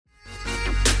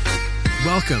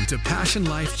Welcome to Passion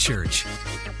Life Church.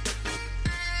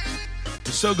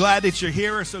 So glad that you're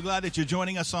here. So glad that you're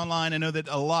joining us online. I know that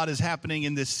a lot is happening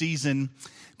in this season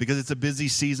because it's a busy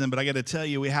season, but I got to tell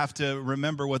you, we have to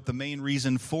remember what the main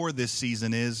reason for this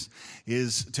season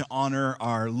is to honor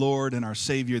our Lord and our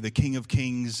Savior, the King of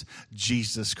Kings,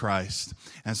 Jesus Christ.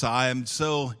 And so I am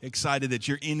so excited that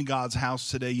you're in God's house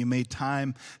today. You made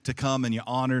time to come and you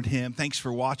honored Him. Thanks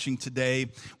for watching today.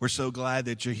 We're so glad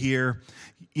that you're here.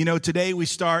 You know, today we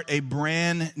start a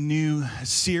brand new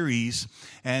series,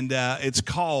 and it's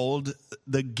called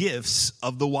The Gifts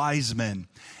of the Wise Men.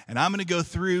 And I'm going to go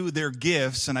through their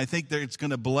gifts, and I think that it's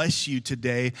going to bless you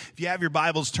today. If you have your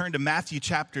Bibles, turn to Matthew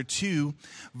chapter 2,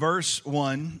 verse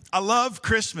 1. I love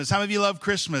Christmas. How many of you love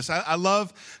Christmas? I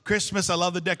love Christmas. I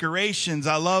love the decorations.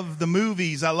 I love the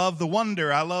movies. I love the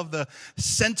wonder. I love the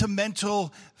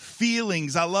sentimental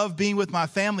feelings. I love being with my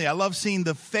family. I love seeing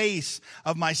the face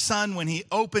of my son when he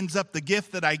opens up the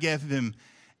gift that I gave him,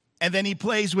 and then he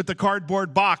plays with the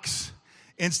cardboard box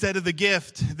instead of the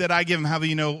gift that I give him. How do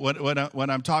you know what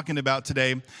I'm talking about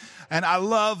today? And I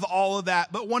love all of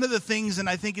that. But one of the things, and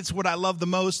I think it's what I love the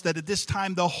most, that at this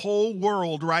time, the whole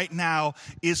world right now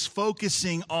is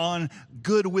focusing on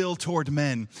goodwill toward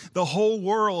men. The whole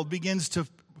world begins to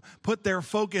put their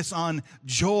focus on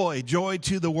joy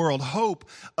to the world, hope,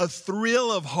 a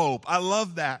thrill of hope. I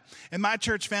love that. And my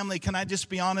church family, can I just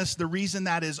be honest? The reason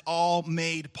that is all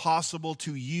made possible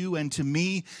to you and to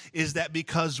me is that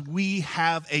because we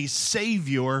have a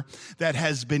Savior that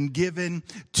has been given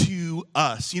to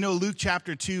us. You know, Luke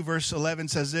chapter 2, verse 11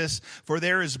 says this, "For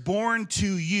there is born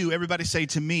to you," everybody say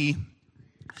to me,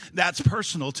 that's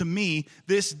personal, to me,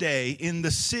 this day in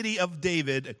the city of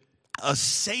David, a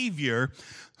Savior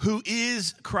who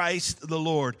is Christ the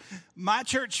Lord. My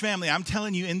church family, I'm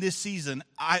telling you in this season,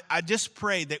 I just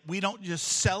pray that we don't just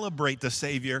celebrate the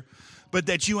Savior, but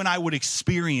that you and I would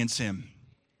experience Him.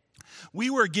 We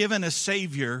were given a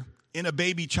Savior in a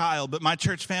baby child, but my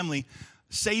church family,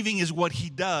 saving is what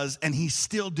He does, and He's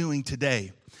still doing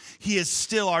today. He is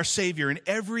still our Savior. In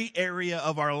every area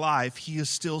of our life, He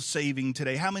is still saving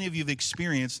today. How many of you have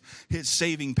experienced His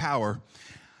saving power?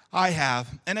 I have.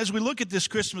 And as we look at this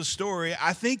Christmas story,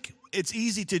 I think it's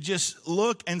easy to just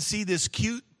look and see this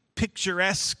cute,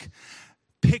 picturesque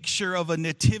picture of a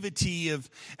nativity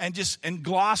and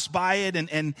gloss by it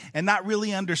and not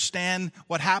really understand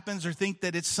what happens or think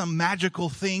that it's some magical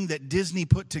thing that Disney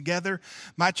put together.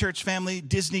 My church family,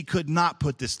 Disney could not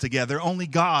put this together. Only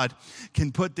God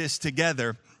can put this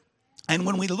together. And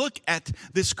when we look at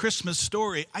this Christmas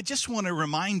story, I just want to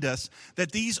remind us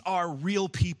that these are real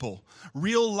people,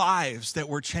 real lives that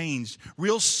were changed,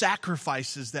 real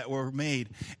sacrifices that were made,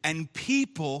 and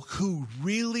people who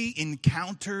really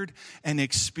encountered and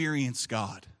experienced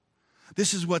God.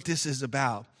 This is what this is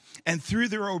about. And through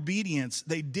their obedience,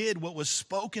 they did what was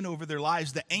spoken over their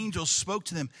lives. The angels spoke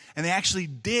to them, and they actually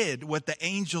did what the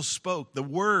angels spoke. The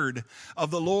word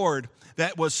of the Lord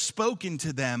that was spoken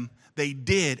to them, they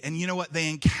did. And you know what? They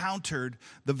encountered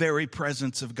the very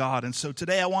presence of God. And so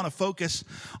today I want to focus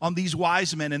on these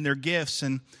wise men and their gifts.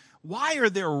 And why are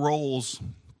their roles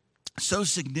so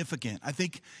significant? I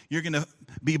think you're going to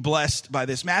be blessed by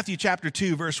this. Matthew chapter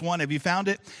 2, verse 1. Have you found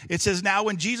it? It says, "Now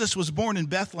when Jesus was born in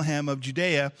Bethlehem of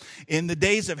Judea, in the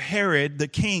days of Herod the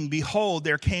king, behold,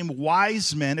 there came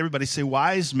wise men." Everybody say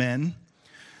wise men.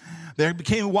 "There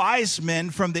became wise men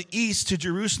from the east to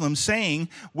Jerusalem, saying,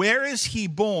 'Where is he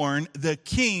born, the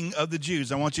King of the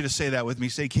Jews?'" I want you to say that with me.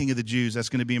 Say King of the Jews. That's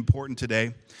going to be important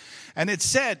today. "And it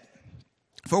said,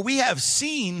 'For we have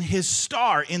seen his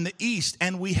star in the east,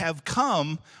 and we have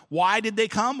come.'" Why did they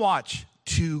come? Watch.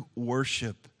 "To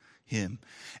worship him.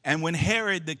 And when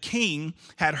Herod the king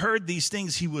had heard these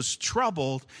things, he was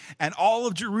troubled, and all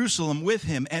of Jerusalem with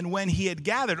him. And when he had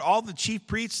gathered all the chief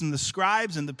priests and the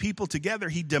scribes and the people together,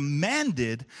 he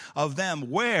demanded of them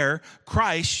where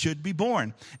Christ should be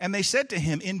born. And they said to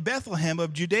him, 'In Bethlehem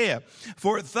of Judea.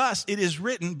 For thus it is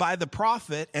written by the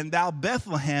prophet, And thou,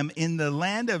 Bethlehem, in the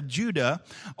land of Judah,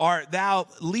 art thou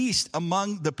least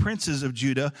among the princes of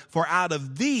Judah. For out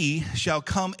of thee shall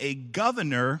come a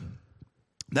governor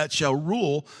that shall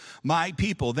rule my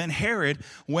people.' Then Herod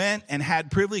went and had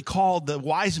privily called the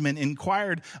wise men,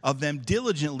 inquired of them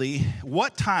diligently,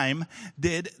 what time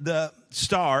did the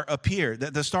star appeared,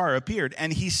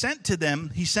 and he sent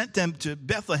them to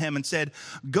Bethlehem and said,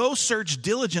 go search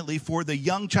diligently for the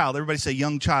young child. Everybody say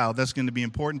young child. That's going to be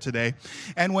important today.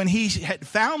 And when he had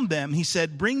found them, he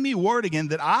said, bring me word again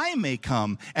that I may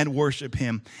come and worship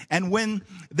him. And when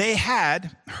they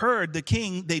had heard the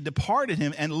king, they departed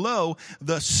him, and lo,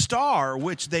 the star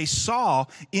which they saw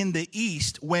in the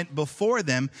east went before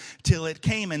them till it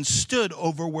came and stood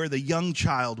over where the young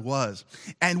child was.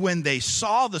 And when they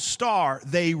saw the star,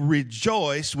 they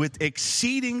rejoiced with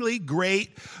exceedingly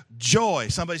great joy.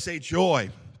 Somebody say joy.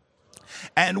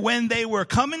 And when they were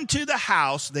coming to the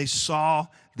house, they saw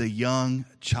the young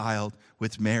child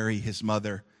with Mary, his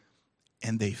mother,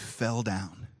 and they fell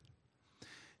down.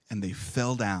 And they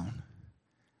fell down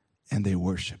and they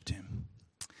worshiped him.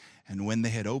 And when they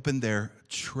had opened their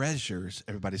treasures,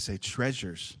 everybody say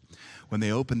treasures. When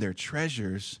they opened their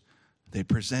treasures, they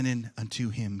presented unto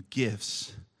him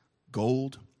gifts,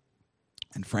 gold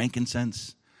and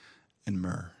frankincense and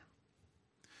myrrh.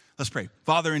 Let's pray.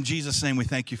 Father, in Jesus' name, we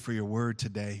thank you for your word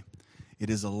today. It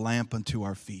is a lamp unto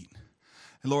our feet.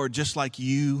 And Lord, just like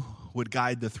you would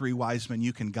guide the three wise men,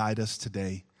 you can guide us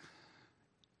today.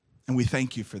 And we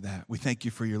thank you for that. We thank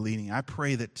you for your leading. I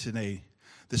pray that today,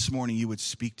 this morning, you would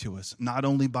speak to us, not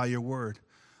only by your word,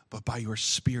 but by your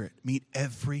spirit. Meet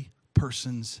every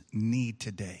person's need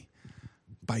today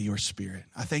by your spirit.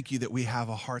 I thank you that we have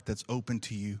a heart that's open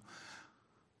to you,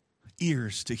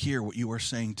 ears to hear what you are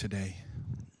saying today.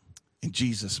 In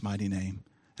Jesus' mighty name.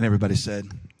 And everybody said,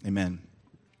 amen.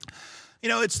 You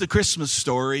know, it's the Christmas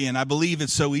story, and I believe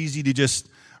it's so easy to just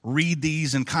read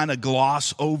these and kind of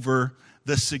gloss over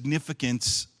the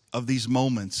significance of these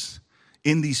moments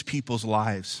in these people's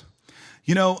lives.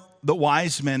 You know, the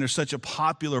wise men are such a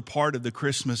popular part of the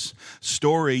Christmas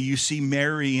story. You see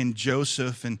Mary and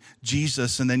Joseph and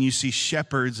Jesus, and then you see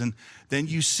shepherds, and then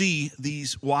you see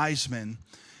these wise men.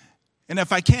 And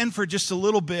if I can, for just a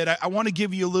little bit, I want to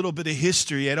give you a little bit of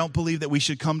history. I don't believe that we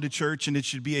should come to church and it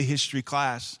should be a history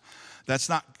class. That's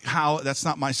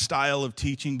not my style of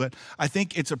teaching, but I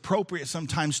think it's appropriate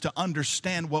sometimes to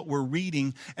understand what we're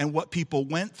reading and what people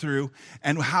went through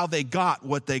and how they got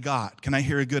what they got. Can I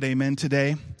hear a good amen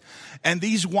today? And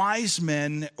these wise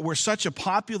men were such a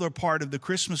popular part of the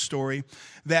Christmas story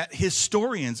that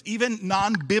historians, even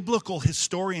non-biblical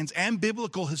historians and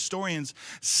biblical historians,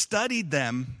 studied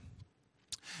them.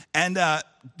 And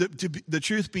the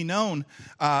truth be known,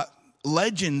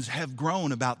 legends have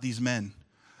grown about these men.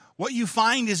 What you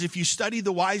find is if you study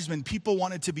the wise men, people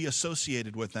wanted to be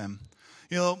associated with them.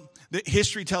 You know, the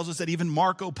history tells us that even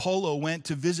Marco Polo went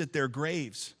to visit their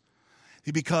graves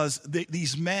because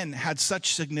these men had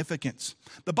such significance.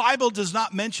 The Bible does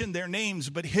not mention their names,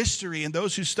 but history and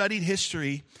those who studied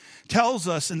history tells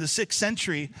us in the 6th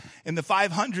century, in the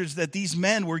 500s, that these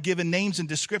men were given names and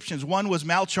descriptions. One was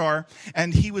Melchior,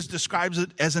 and he was described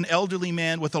as an elderly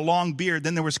man with a long beard.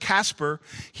 Then there was Caspar.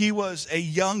 He was a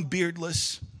young,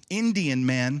 beardless Indian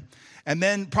man. And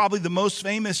then probably the most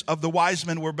famous of the wise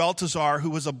men were Balthasar, who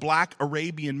was a black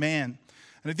Arabian man.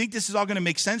 And I think this is all going to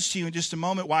make sense to you in just a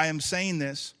moment why I'm saying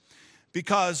this.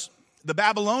 Because the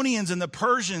Babylonians and the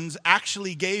Persians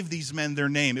actually gave these men their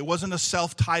name. It wasn't a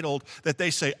self-titled that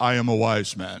they say, I am a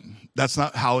wise man. That's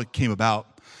not how it came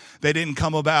about. They didn't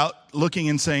come about looking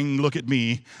and saying, look at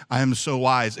me, I am so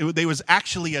wise. There was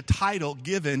actually a title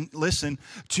given, listen,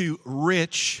 to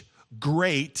rich,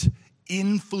 great,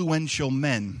 influential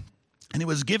men. And it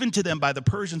was given to them by the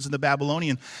Persians and the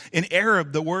Babylonian. In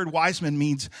Arab, the word wise men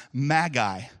means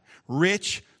magi,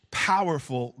 rich,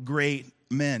 powerful, great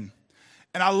men.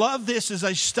 And I love this as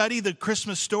I study the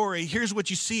Christmas story. Here's what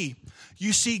you see.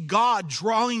 You see God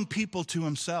drawing people to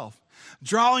himself,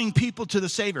 drawing people to the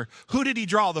Savior. Who did he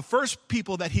draw? The first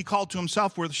people that he called to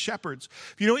himself were the shepherds.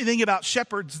 If you know anything about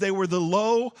shepherds, they were the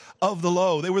low of the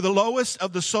low. They were the lowest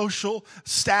of the social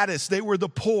status. They were the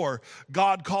poor.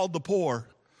 God called the poor.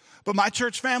 But my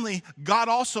church family, God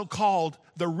also called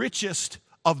the richest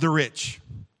of the rich.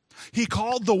 He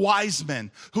called the wise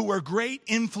men who were great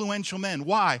influential men.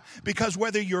 Why? Because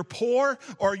whether you're poor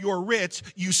or you're rich,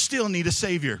 you still need a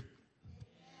Savior.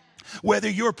 Whether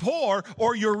you're poor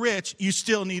or you're rich, you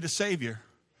still need a Savior.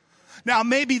 Now,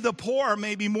 maybe the poor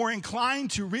may be more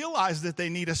inclined to realize that they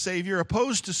need a Savior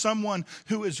opposed to someone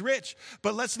who is rich.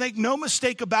 But let's make no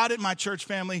mistake about it, my church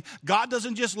family. God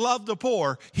doesn't just love the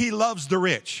poor. He loves the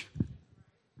rich.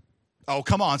 Oh,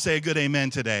 come on, say a good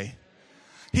amen today.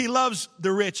 He loves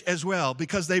the rich as well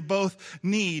because they both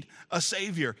need a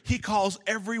Savior. He calls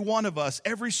every one of us,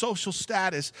 every social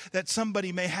status that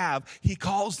somebody may have, he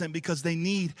calls them because they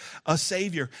need a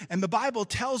Savior. And the Bible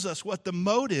tells us what the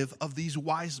motive of these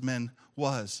wise men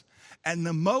was. And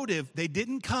the motive, they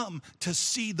didn't come to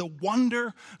see the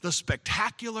wonder, the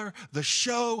spectacular, the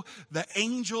show, the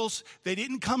angels. They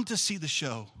didn't come to see the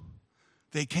show.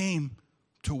 They came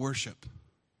to worship.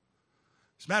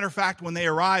 As a matter of fact, when they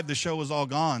arrived, the show was all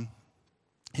gone.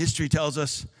 History tells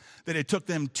us that it took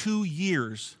them 2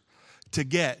 years to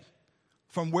get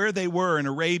from where they were in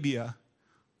Arabia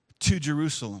to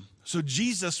Jerusalem. So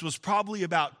Jesus was probably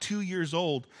about 2 years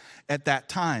old at that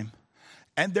time.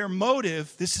 And their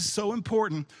motive, this is so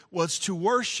important, was to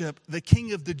worship the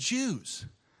King of the Jews.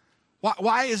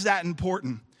 Why is that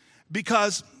important?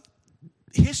 Because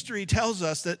history tells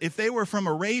us that if they were from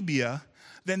Arabia,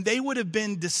 then they would have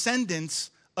been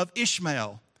descendants of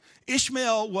Ishmael.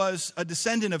 Ishmael was a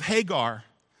descendant of Hagar,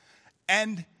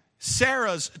 and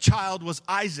Sarah's child was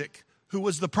Isaac, who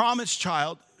was the promised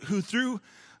child, who through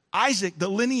Isaac, the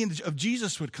lineage of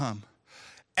Jesus would come.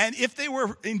 And if they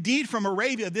were indeed from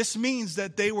Arabia, this means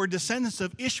that they were descendants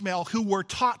of Ishmael who were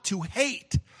taught to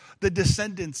hate the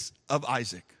descendants of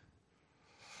Isaac.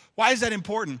 Why is that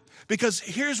important? Because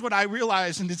here's what I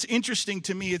realize, and it's interesting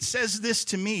to me. It says this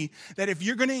to me, that if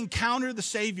you're going to encounter the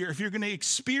Savior, if you're going to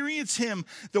experience him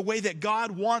the way that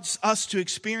God wants us to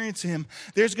experience him,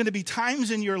 there's going to be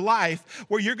times in your life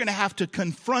where you're going to have to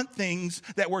confront things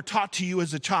that were taught to you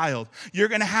as a child. You're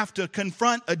going to have to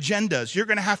confront agendas. You're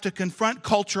going to have to confront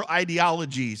cultural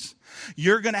ideologies.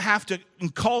 You're going to have to you're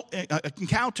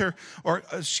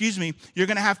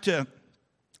going to have to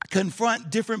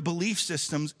confront different belief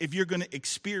systems if you're going to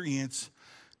experience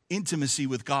intimacy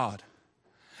with God.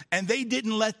 And they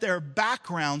didn't let their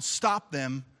background stop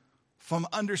them from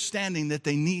understanding that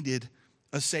they needed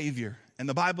a Savior. And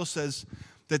the Bible says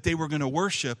that they were going to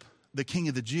worship the King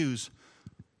of the Jews,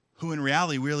 who in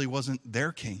reality really wasn't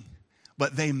their king,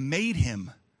 but they made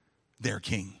him their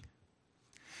king.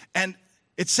 And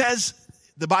it says,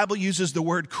 the Bible uses the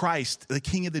word Christ, the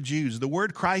King of the Jews. The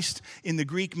word Christ in the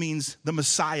Greek means the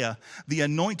Messiah, the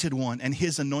anointed one, and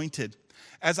his anointed.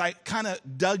 As I kind of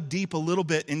dug deep a little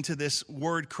bit into this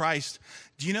word Christ,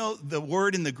 do you know the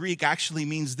word in the Greek actually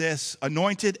means this,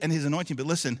 anointed and his anointing? But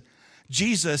listen,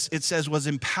 Jesus, it says, was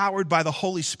empowered by the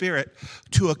Holy Spirit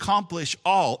to accomplish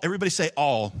all. Everybody say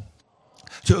all.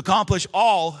 To accomplish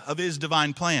all of his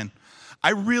divine plan.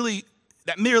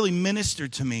 That merely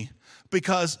ministered to me.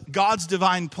 Because God's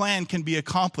divine plan can be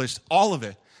accomplished, all of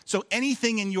it. So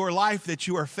anything in your life that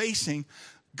you are facing,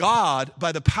 God,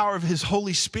 by the power of his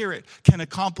Holy Spirit, can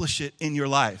accomplish it in your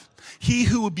life. He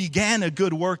who began a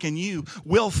good work in you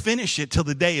will finish it till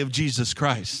the day of Jesus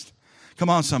Christ. Come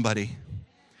on, somebody.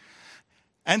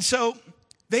 And so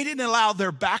they didn't allow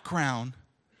their background,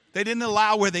 they didn't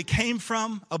allow where they came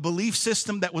from, a belief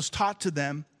system that was taught to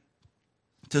them,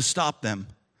 to stop them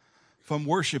from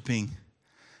worshiping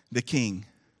the King.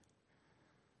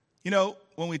 You know,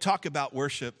 when we talk about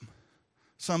worship,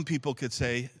 some people could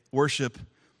say worship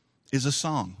is a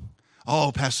song.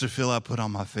 Oh, Pastor Phil, I put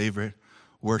on my favorite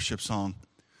worship song.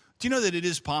 Do you know that it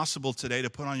is possible today to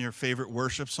put on your favorite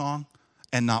worship song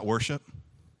and not worship?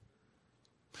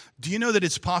 Do you know that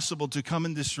it's possible to come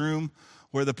in this room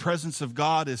where the presence of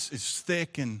God is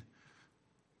thick and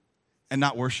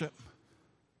not worship?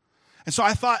 And so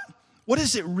I thought, what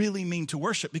does it really mean to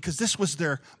worship? Because this was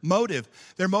their motive.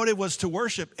 Their motive was to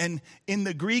worship. And in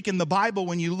the Greek, in the Bible,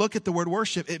 when you look at the word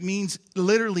worship, it means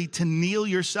literally to kneel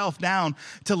yourself down,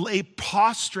 to lay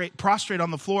prostrate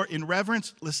on the floor in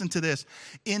reverence. Listen to this.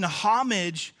 In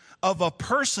homage of a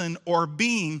person or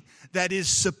being that is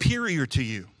superior to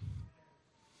you.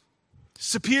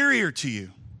 Superior to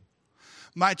you.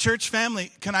 My church family,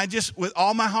 can I just, with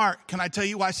all my heart, can I tell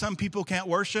you why some people can't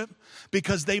worship?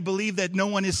 Because they believe that no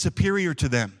one is superior to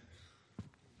them.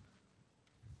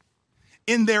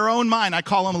 In their own mind, I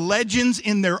call them legends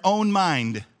in their own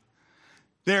mind.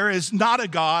 There is not a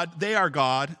God, they are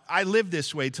God. I lived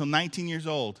this way till 19 years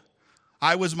old.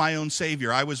 I was my own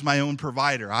savior. I was my own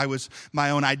provider. I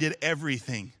did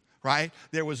everything. Right?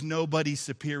 There was nobody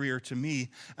superior to me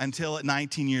until at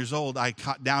 19 years old, I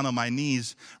got down on my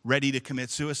knees ready to commit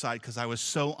suicide because I was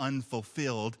so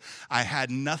unfulfilled. I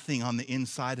had nothing on the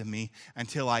inside of me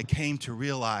until I came to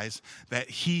realize that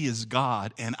he is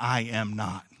God and I am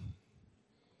not.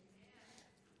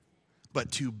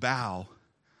 But to bow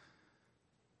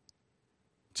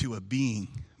to a being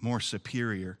more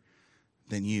superior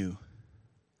than you.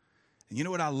 And you know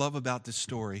what I love about this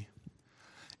story?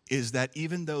 Is that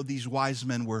even though these wise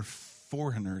men were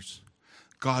foreigners,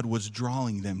 God was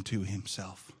drawing them to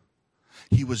himself.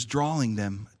 He was drawing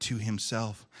them to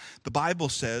himself. The Bible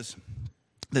says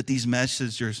that these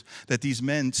messengers, that these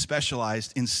men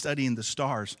specialized in studying the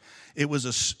stars. It was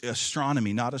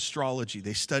astronomy, not astrology.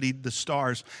 They studied the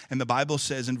stars. And the Bible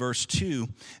says in verse 2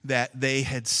 that they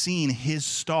had seen his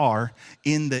star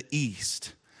in the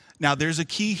east. Now, there's a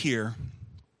key here.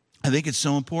 I think it's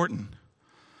so important.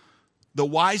 The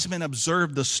wise men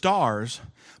observed the stars,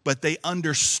 but they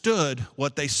understood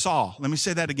what they saw. Let me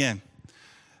say that again.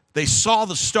 They saw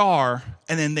the star,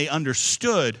 and then they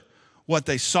understood what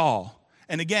they saw.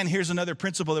 And again, here's another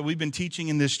principle that we've been teaching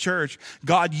in this church.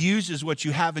 God uses what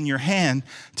you have in your hand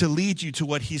to lead you to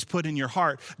what he's put in your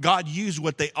heart. God used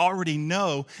what they already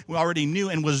knew,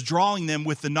 and was drawing them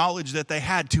with the knowledge that they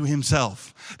had to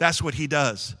himself. That's what he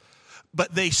does.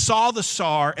 But they saw the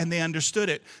star and they understood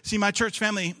it. See, my church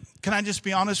family, can I just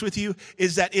be honest with you,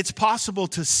 is that it's possible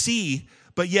to see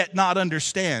but yet not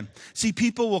understand. See,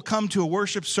 people will come to a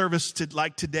worship service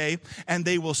like today, and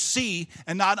they will see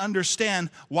and not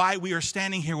understand why we are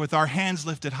standing here with our hands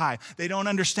lifted high. They don't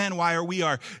understand why we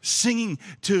are singing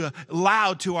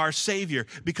loud to our Savior.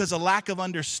 Because of lack of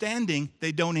understanding,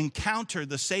 they don't encounter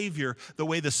the Savior the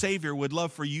way the Savior would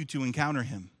love for you to encounter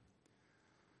him.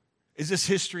 Is this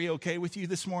history okay with you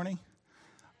this morning?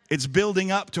 It's building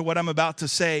up to what I'm about to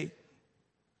say.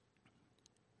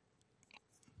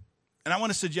 And I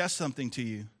want to suggest something to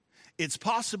you. It's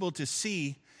possible to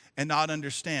see and not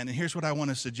understand. And here's what I want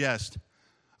to suggest.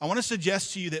 I want to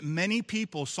suggest to you that many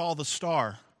people saw the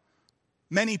star.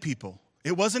 Many people.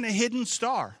 It wasn't a hidden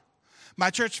star. My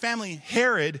church family,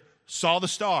 Herod, saw the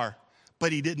star,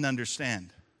 but he didn't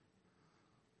understand.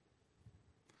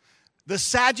 The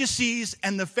Sadducees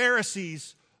and the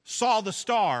Pharisees saw the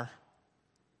star,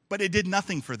 but it did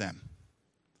nothing for them.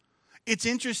 It's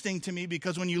interesting to me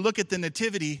because when you look at the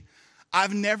Nativity,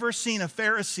 I've never seen a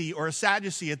Pharisee or a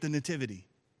Sadducee at the Nativity.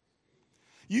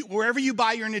 Wherever you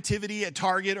buy your nativity at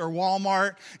Target or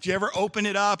Walmart, do you ever open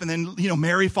it up and then,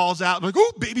 Mary falls out like,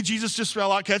 oh, baby Jesus just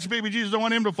fell out. Catch baby Jesus, don't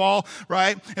want him to fall,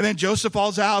 right? And then Joseph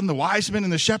falls out and the wise men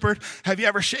and the shepherd. Have you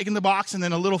ever shaken the box and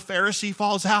then a little Pharisee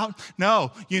falls out?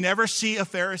 No, you never see a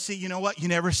Pharisee. You know what? You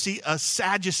never see a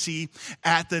Sadducee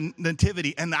at the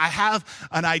nativity. And I have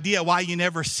an idea why you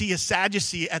never see a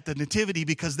Sadducee at the nativity,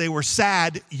 because they were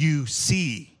sad, you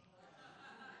see.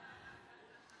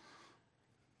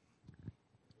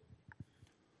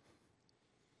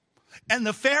 And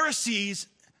the Pharisees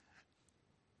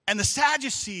and the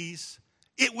Sadducees,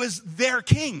 it was their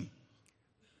king.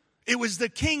 It was the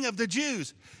king of the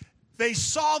Jews. They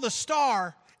saw the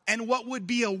star, and what would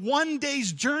be a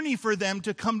one-day's journey for them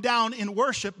to come down in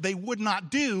worship, they would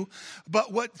not do.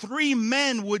 But what 3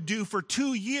 men would do for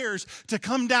 2 years to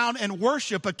come down and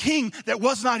worship a king that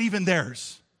was not even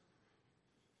theirs.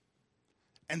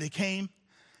 And they came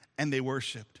and they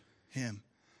worshiped him.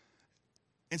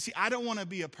 And see, I don't want to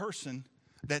be a person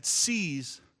that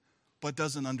sees but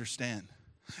doesn't understand.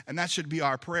 And that should be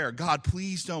our prayer. God,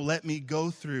 please don't let me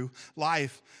go through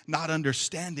life not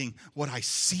understanding what I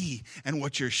see and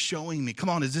what you're showing me. Come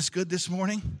on, is this good this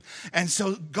morning? And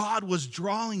so God was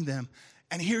drawing them.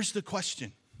 And here's the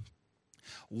question.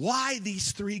 Why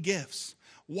these 3 gifts?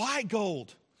 Why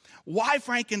gold? Why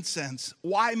frankincense?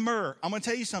 Why myrrh? I'm going to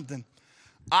tell you something.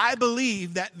 I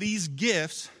believe that these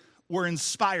gifts were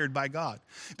inspired by God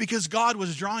because God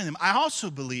was drawing them. I also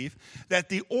believe that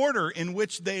the order in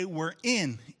which they were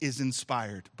in is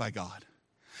inspired by God.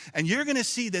 And you're going to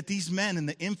see that these men and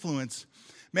the influence,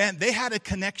 man, they had a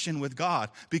connection with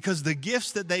God because the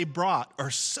gifts that they brought are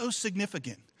so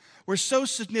significant. Were so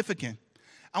significant.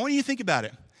 I want you to think about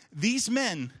it. These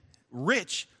men,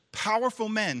 rich, powerful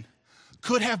men,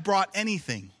 could have brought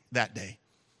anything that day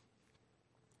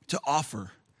to offer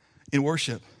in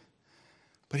worship.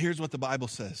 But here's what the Bible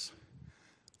says.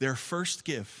 Their first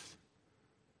gift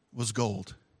was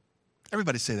gold.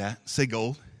 Everybody say that. Say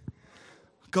gold.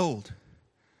 Gold.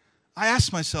 I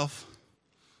asked myself,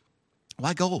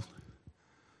 why gold?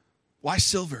 Why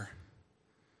silver?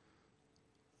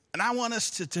 And I want us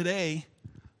to today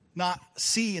not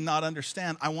see and not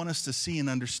understand. I want us to see and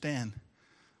understand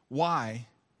why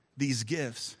these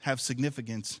gifts have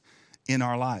significance in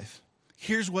our life.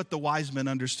 Here's what the wise men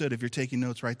understood. If you're taking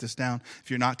notes, write this down.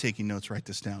 If you're not taking notes, write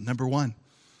this down. Number 1,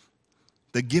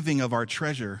 the giving of our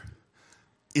treasure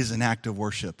is an act of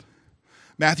worship.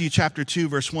 Matthew chapter 2,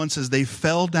 verse 1 says, they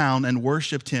fell down and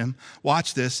worshiped him.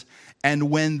 Watch this.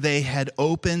 And when they had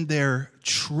opened their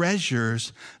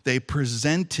treasures, they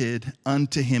presented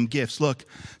unto him gifts. Look,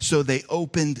 so they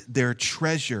opened their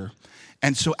treasure.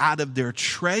 And so out of their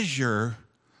treasure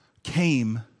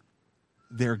came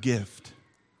their gift.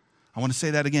 I want to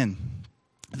say that again.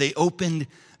 They opened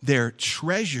their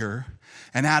treasure,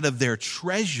 and out of their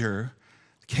treasure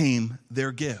came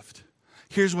their gift.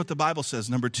 Here's what the Bible says,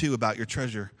 number 2, about your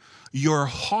treasure. Your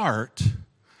heart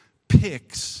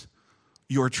picks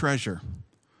your treasure.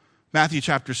 Matthew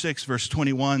chapter 6, verse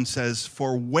 21 says,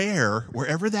 for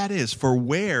wherever that is, for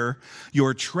where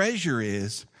your treasure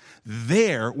is,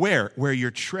 there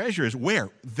your treasure is,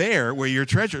 there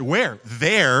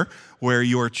where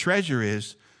your treasure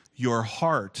is, your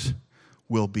heart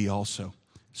will be also.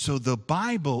 So the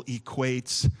Bible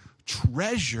equates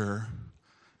treasure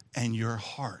and your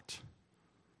heart.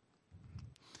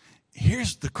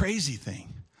 Here's the crazy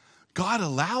thing. God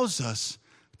allows us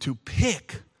to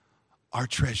pick our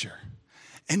treasure.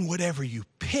 And whatever you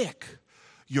pick,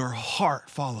 your heart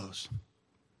follows.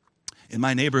 In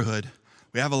my neighborhood,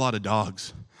 we have a lot of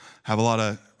dogs. I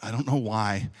don't know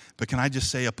why, but can I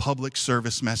just say a public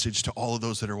service message to all of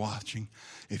those that are watching?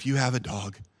 If you have a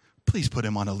dog, please put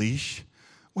him on a leash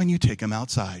when you take him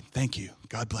outside. Thank you.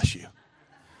 God bless you.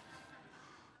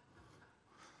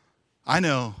 I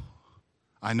know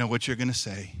what you're going to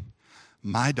say.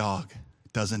 My dog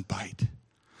doesn't bite.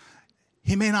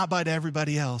 He may not bite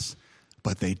everybody else,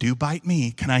 but they do bite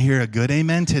me. Can I hear a good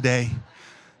amen today?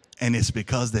 And it's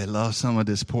because they love some of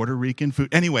this Puerto Rican food.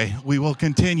 Anyway, we will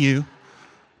continue.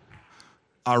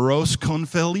 Arroz con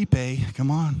Felipe.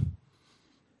 Come on.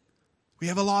 We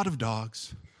have a lot of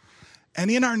dogs.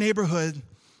 And in our neighborhood,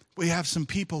 we have some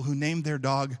people who named their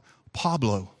dog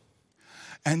Pablo.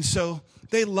 And so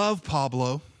they love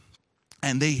Pablo,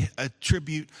 and they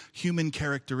attribute human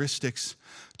characteristics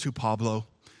to Pablo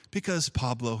because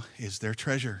Pablo is their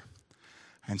treasure.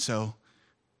 And so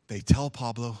they tell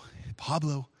Pablo,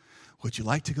 would you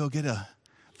like to go get a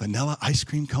vanilla ice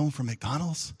cream cone from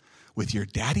McDonald's with your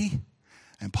daddy?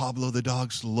 And Pablo the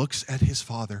dog looks at his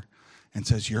father and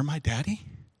says, you're my daddy?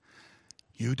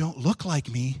 You don't look like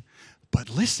me, but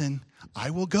listen, I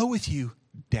will go with you,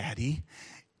 daddy,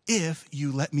 if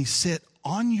you let me sit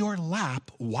on your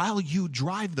lap while you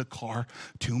drive the car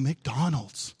to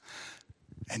McDonald's.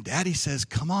 And daddy says,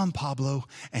 come on, Pablo.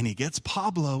 And he gets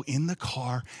Pablo in the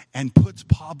car and puts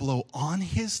Pablo on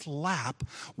his lap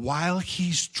while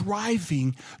he's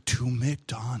driving to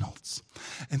McDonald's.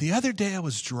 And the other day I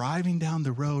was driving down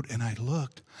the road and I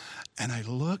looked and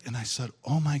I said,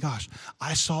 oh my gosh,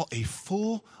 I saw a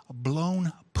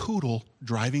full-blown poodle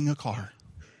driving a car.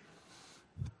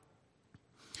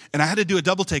 And I had to do a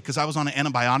double take because I was on an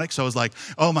antibiotic. So I was like,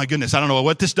 oh my goodness, I don't know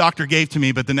what this doctor gave to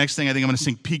me, but the next thing I think I'm going to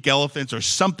sing Peak Elephants or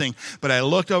something. But I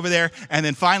looked over there, and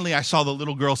then finally I saw the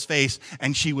little girl's face,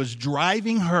 and she was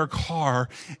driving her car.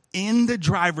 In the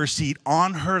driver's seat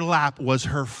on her lap was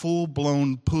her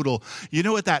full-blown poodle. You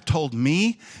know what that told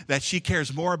me? That she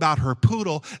cares more about her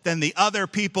poodle than the other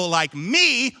people like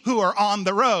me who are on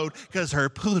the road, because her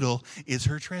poodle is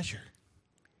her treasure.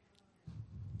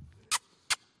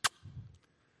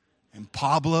 And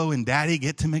Pablo and Daddy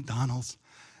get to McDonald's,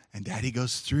 and Daddy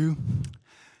goes through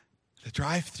the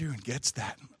drive-thru and gets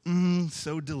that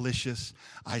so delicious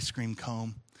ice cream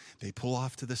cone. They pull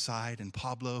off to the side, and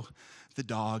Pablo, the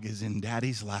dog, is in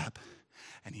Daddy's lap,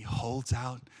 and he holds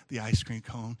out the ice cream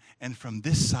cone. And from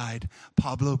this side,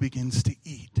 Pablo begins to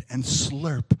eat and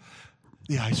slurp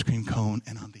the ice cream cone.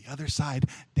 And on the other side,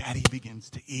 Daddy begins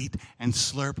to eat and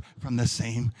slurp from the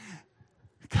same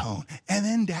cone. And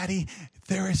then Daddy,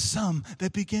 there is some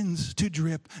that begins to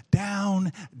drip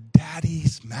down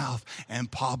Daddy's mouth.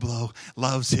 And Pablo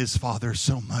loves his father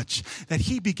so much that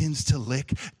he begins to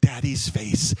lick Daddy's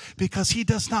face because he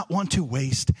does not want to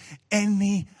waste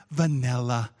any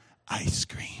vanilla ice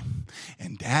cream.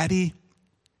 And Daddy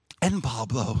and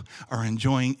Pablo are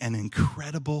enjoying an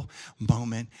incredible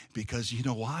moment because you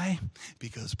know why?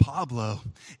 Because Pablo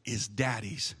is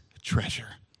Daddy's treasure.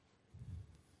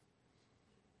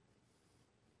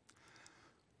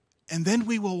 And then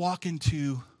we will walk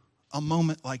into a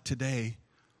moment like today,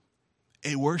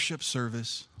 a worship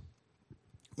service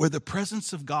where the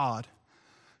presence of God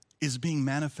is being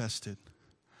manifested.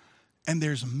 And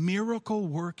there's miracle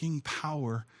working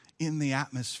power in the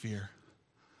atmosphere.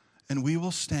 And we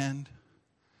will stand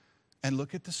and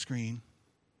look at the screen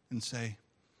and say,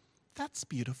 that's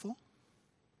beautiful.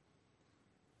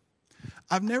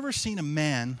 I've never seen a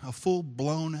man, a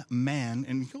full-blown man,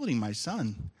 including my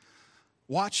son,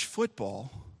 watch football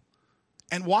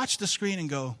and watch the screen and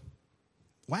go,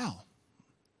 wow,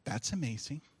 that's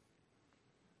amazing.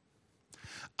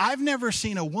 I've never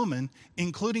seen a woman,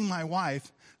 including my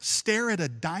wife, stare at a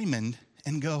diamond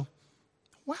and go,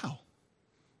 wow,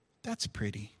 that's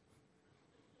pretty.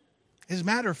 As a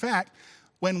matter of fact,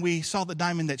 when we saw the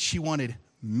diamond that she wanted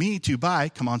me to buy,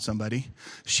 come on somebody,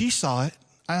 she saw it,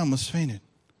 I almost fainted.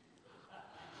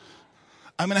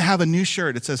 I'm going to have a new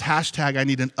shirt. It says hashtag I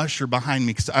need an usher behind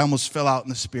me because I almost fell out in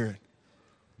the spirit.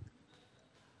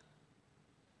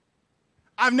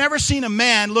 I've never seen a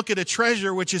man look at a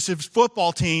treasure, which is his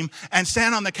football team, and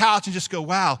stand on the couch and just go,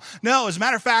 wow. No, as a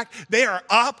matter of fact, they are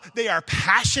up, they are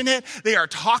passionate, they are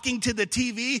talking to the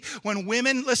TV. When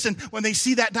women, listen, when they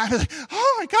see that diamond, like,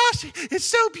 oh my gosh, it's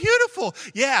so beautiful.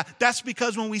 Yeah, that's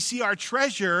because when we see our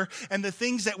treasure and the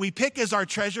things that we pick as our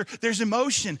treasure, there's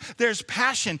emotion, there's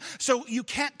passion. So you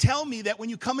can't tell me that when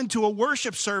you come into a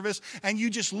worship service and you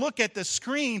just look at the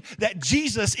screen that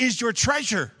Jesus is your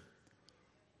treasure.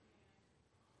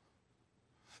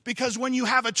 Because when you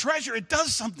have a treasure, it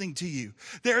does something to you.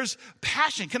 There's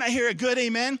passion. Can I hear a good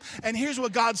amen? And here's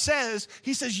what God says.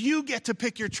 He says, you get to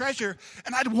pick your treasure.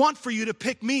 And I'd want for you to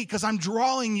pick me because I'm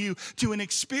drawing you to an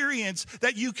experience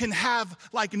that you can have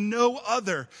like no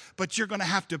other. But you're going to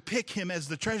have to pick him as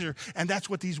the treasure. And that's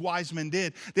what these wise men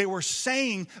did. They were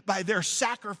saying by their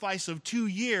sacrifice of 2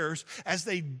 years, as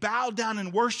they bowed down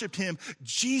and worshiped him,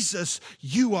 Jesus,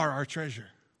 you are our treasure.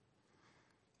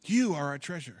 You are our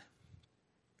treasure.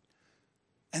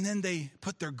 And then they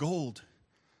put their gold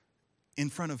in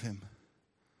front of him.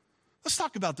 Let's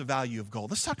talk about the value of gold.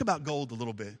 Let's talk about gold a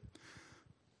little bit.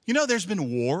 You know, there's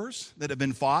been wars that have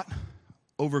been fought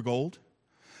over gold.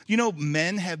 You know,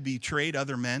 men have betrayed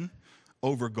other men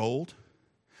over gold.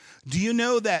 Do you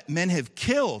know that men have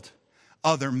killed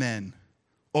other men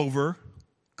over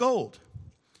gold?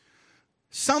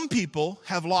 Some people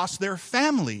have lost their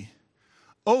family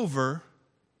over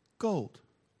gold.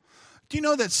 Do you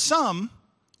know that some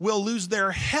will lose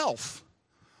their health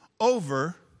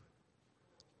over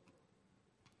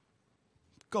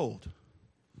gold?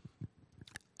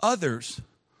 Others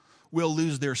will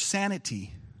lose their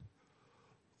sanity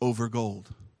over gold.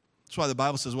 That's why the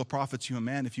Bible says, what profits you a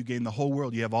man if you gain the whole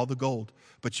world? You have all the gold,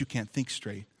 but you can't think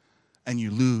straight, and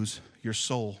you lose your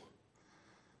soul.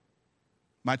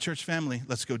 My church family,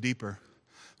 let's go deeper.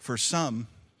 For some,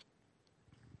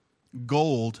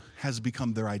 gold has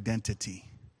become their identity.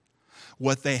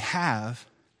 What they have,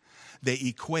 they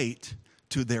equate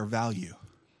to their value.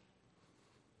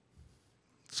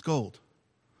 It's gold.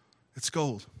 It's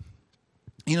gold.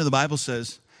 You know, the Bible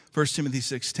says, 1 Timothy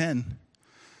 6:10,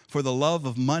 for the love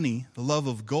of money, the love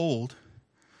of gold,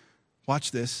 watch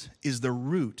this, is the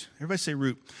root. Everybody say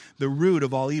root. The root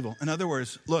of all evil. In other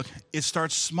words, look, it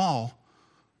starts small.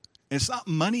 It's not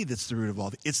money that's the root of all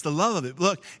evil. It's the love of it.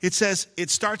 Look, it says it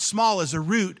starts small as a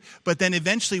root, but then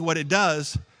eventually what it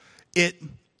does, it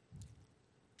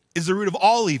is the root of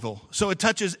all evil. So it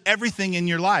touches everything in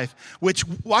your life, which,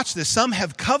 watch this, some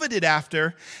have coveted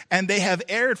after, and they have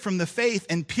erred from the faith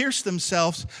and pierced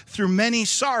themselves through many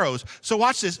sorrows. So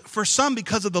watch this. For some,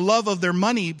 because of the love of their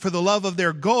money, for the love of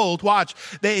their gold, watch,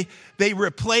 they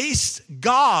replaced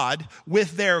God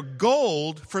with their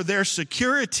gold for their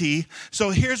security.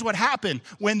 So here's what happened.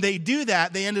 When they do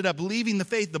that, they ended up leaving the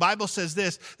faith. The Bible says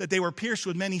this, that they were pierced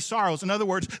with many sorrows. In other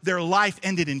words, their life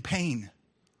ended in pain.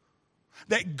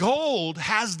 That gold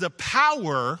has the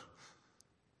power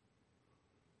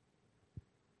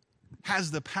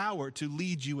to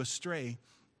lead you astray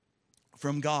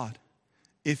from God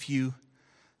if you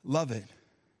love it.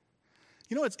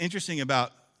 You know what's interesting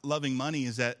about loving money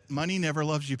is that money never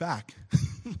loves you back.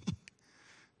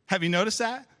 Have you noticed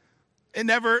that? It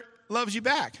never loves you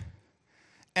back.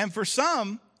 And for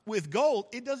some, with gold,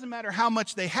 it doesn't matter how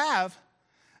much they have,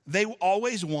 they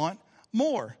always want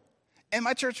more. And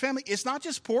my church family, it's not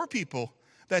just poor people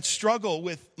that struggle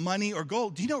with money or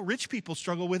gold. Do you know rich people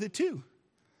struggle with it too?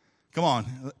 Come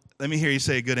on, let me hear you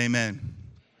say a good amen.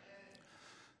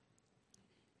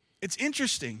 It's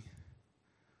interesting.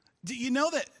 Do you know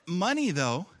that money,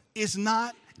 though, is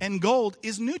not, and gold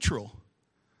is neutral?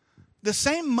 The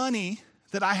same money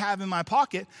that I have in my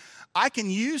pocket, I can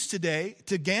use today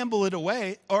to gamble it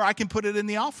away, or I can put it in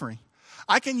the offering.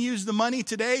 I can use the money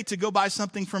today to go buy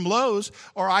something from Lowe's,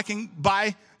 or I can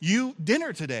buy you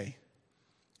dinner today.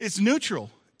 It's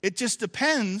neutral. It just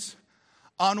depends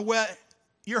on what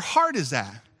your heart is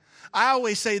at. I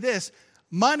always say this,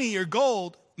 money or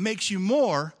gold makes you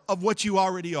more of what you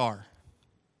already are.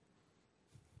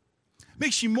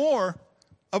 Makes you more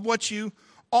of what you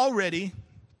already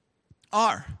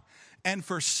are. And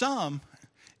for some,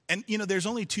 and you know, there's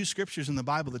only 2 scriptures in the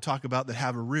Bible that talk about that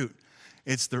have a root.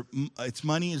 It's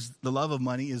money is the love of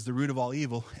money is the root of all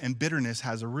evil, and bitterness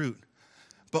has a root.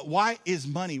 But why is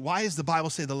money? Why does the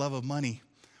Bible say the love of money?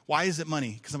 Why is it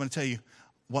money? Because I'm going to tell you,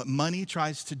 what money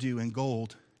tries to do in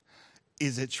gold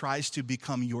is it tries to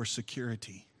become your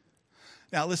security.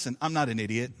 Now listen, I'm not an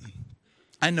idiot.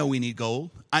 I know we need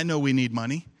gold. I know we need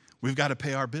money. We've got to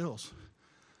pay our bills.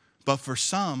 But for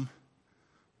some,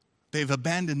 They've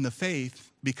abandoned the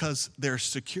faith because their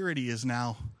security is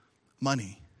now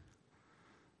money.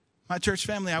 My church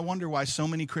family, I wonder why so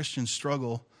many Christians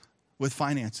struggle with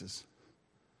finances.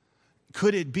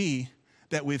 Could it be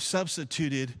that we've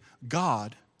substituted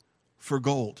God for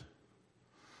gold?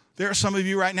 There are some of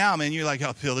you right now, man, you're like,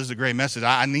 oh, Phil, this is a great message.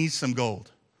 I need some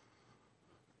gold.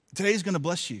 Today's going to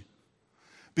bless you.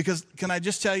 Because can I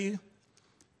just tell you,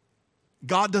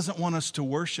 God doesn't want us to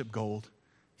worship gold.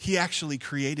 He actually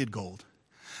created gold.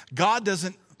 God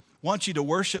doesn't want you to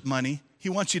worship money. He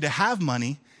wants you to have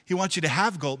money. He wants you to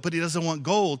have gold, but he doesn't want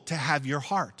gold to have your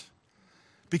heart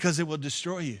because it will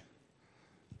destroy you.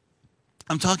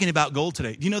 I'm talking about gold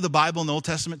today. Do you know the Bible in the Old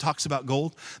Testament talks about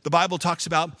gold? The Bible talks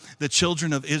about the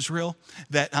children of Israel,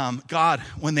 that God,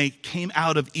 when they came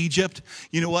out of Egypt,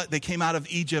 you know what? They came out of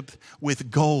Egypt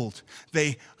with gold.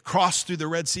 They crossed through the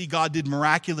Red Sea. God did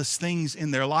miraculous things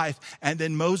in their life. And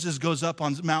then Moses goes up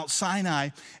on Mount Sinai,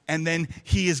 and then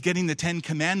he is getting the 10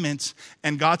 Commandments.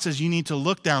 And God says, you need to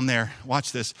look down there.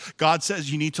 Watch this. God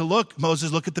says, you need to look.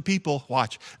 Moses, look at the people.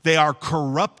 Watch. They are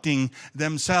corrupting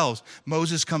themselves.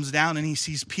 Moses comes down and he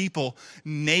sees people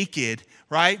naked,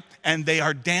 right? And they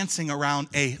are dancing around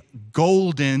a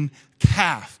golden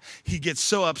calf. He gets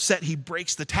so upset, he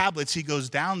breaks the tablets. He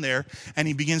goes down there and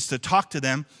he begins to talk to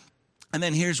them. And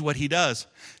then here's what he does.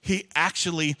 He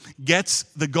actually gets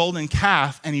the golden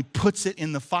calf and he puts it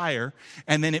in the fire,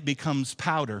 and then it becomes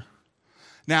powder.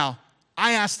 Now,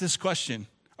 I asked this question.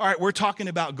 All right, we're talking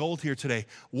about gold here today.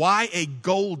 Why a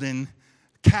golden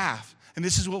calf? And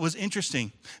this is what was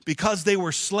interesting. Because they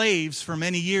were slaves for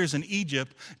many years in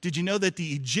Egypt, did you know that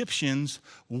the Egyptians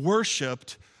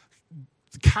worshiped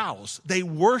cows? They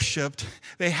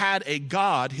had a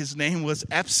god. His name was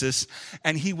Epsis,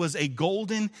 and he was a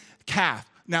golden calf.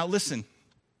 Now listen,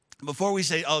 before we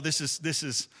say, oh, this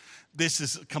is,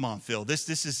 come on, Phil,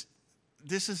 this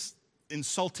is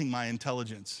insulting my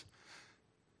intelligence.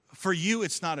 For you,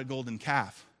 it's not a golden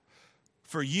calf.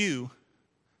 For you,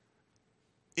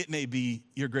 it may be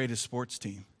your greatest sports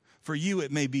team. For you,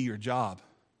 it may be your job.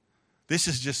 This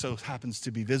is just so happens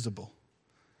to be visible.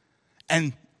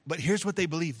 But here's what they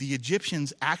believe. The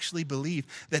Egyptians actually believed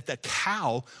that the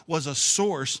cow was a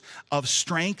source of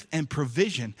strength and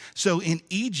provision. So in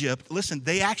Egypt, listen,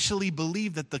 they actually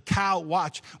believed that the cow,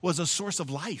 was a source of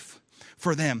life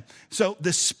for them. So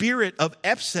the spirit of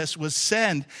Epsis was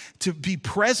sent to be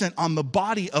present on the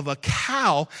body of a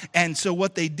cow. And so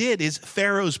what they did is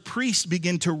Pharaoh's priests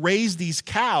began to raise these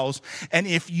cows. And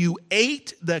if you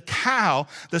ate the cow,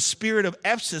 the spirit of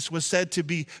Epsis was said to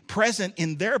be present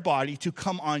in their body to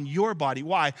come on your body.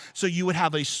 Why? So you would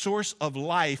have a source of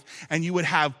life and you would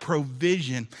have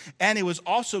provision. And it was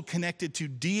also connected to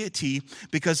deity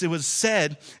because it was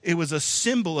said it was a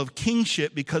symbol of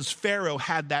kingship because Pharaoh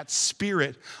had that spirit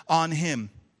on him.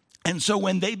 And so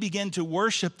when they began to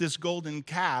worship this golden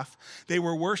calf, they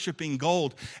were worshiping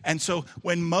gold. And so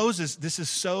when Moses, this is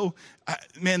so,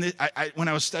 when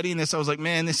I was studying this, I was like,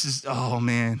 man, this is, oh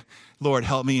man, Lord,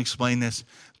 help me explain this.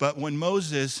 But when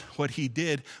Moses, what he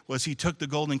did was he took the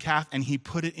golden calf and he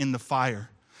put it in the fire.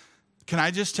 Can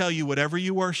I just tell you, whatever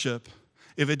you worship,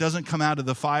 if it doesn't come out of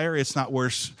the fire, it's not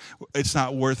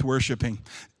worth worshiping.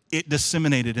 It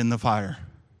disseminated in the fire.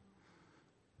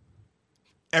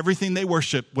 Everything they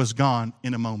worshiped was gone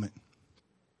in a moment.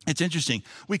 It's interesting.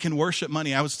 We can worship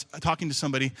money. I was talking to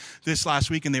somebody this last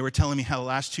week, and they were telling me how the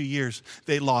last 2 years,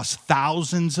 they lost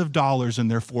thousands of dollars in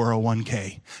their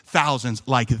 401k. Thousands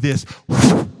like this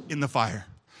in the fire.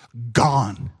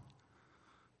 Gone.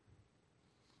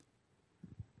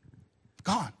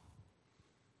 Gone.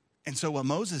 And so what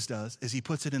Moses does is he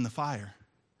puts it in the fire,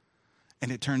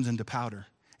 and it turns into powder.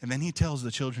 And then he tells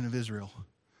the children of Israel,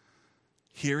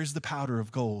 here is the powder of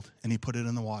gold, and he put it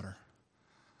in the water.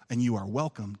 And you are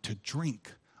welcome to drink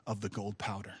of the gold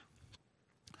powder.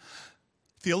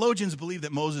 Theologians believe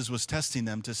that Moses was testing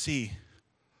them to see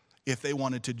if they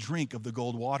wanted to drink of the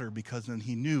gold water because then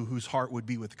he knew whose heart would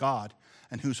be with God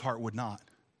and whose heart would not.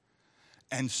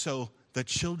 And so the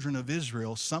children of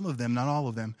Israel, some of them, not all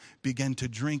of them, began to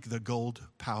drink the gold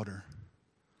powder.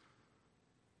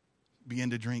 Began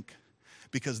to drink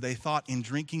because they thought in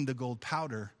drinking the gold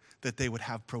powder that they would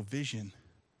have provision.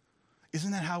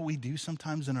 Isn't that how we do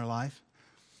sometimes in our life?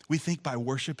 We think by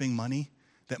worshiping money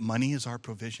that money is our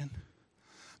provision.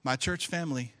 My church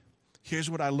family, here's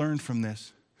what I learned from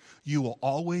this. You will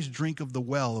always drink of the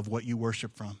well of what you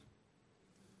worship from.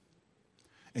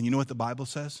 And you know what the Bible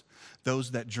says?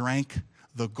 Those that drank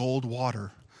the gold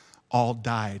water all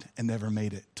died and never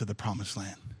made it to the promised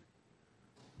land.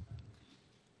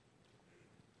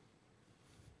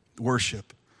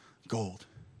 Worship gold.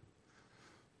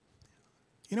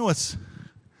 You know what's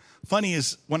funny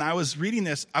is when I was reading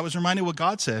this, I was reminded what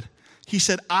God said. He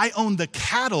said, I own the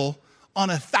cattle on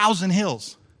 1,000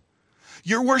 hills.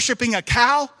 You're worshiping a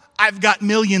cow? I've got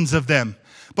millions of them.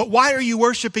 But why are you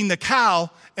worshiping the cow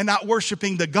and not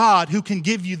worshiping the God who can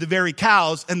give you the very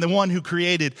cows and the one who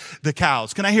created the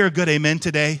cows? Can I hear a good amen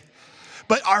today?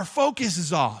 But our focus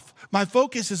is off. My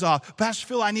focus is off. Pastor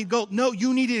Phil, I need gold. No,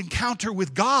 you need an encounter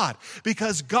with God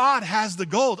because God has the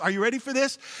gold. Are you ready for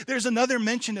this? There's another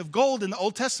mention of gold in the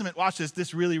Old Testament. Watch this.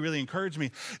 This really, really encouraged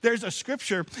me. There's a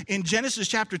scripture in Genesis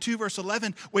chapter 2, verse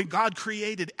 11, when God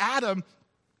created Adam.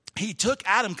 He took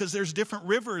Adam, because there's different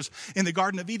rivers in the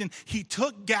Garden of Eden. He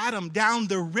took Adam down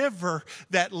the river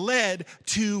that led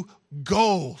to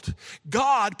gold.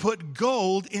 God put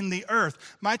gold in the earth.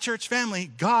 My church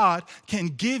family, God can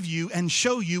give you and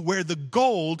show you where the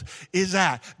gold is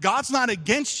at. God's not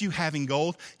against you having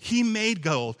gold. He made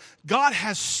gold. God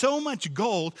has so much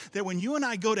gold that when you and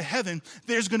I go to heaven,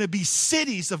 there's going to be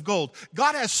cities of gold.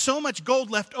 God has so much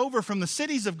gold left over from the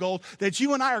cities of gold that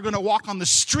you and I are going to walk on the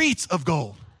streets of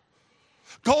gold.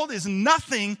 Gold is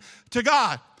nothing to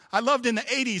God. I loved in the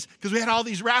 80s because we had all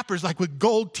these rappers like with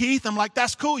gold teeth. I'm like,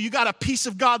 that's cool. You got a piece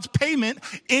of God's payment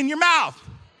in your mouth.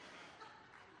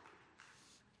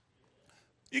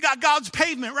 You got God's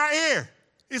pavement right here.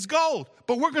 It's gold.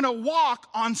 But we're going to walk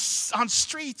on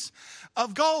streets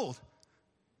of gold.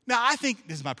 Now, I think,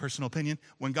 this is my personal opinion,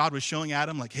 when God was showing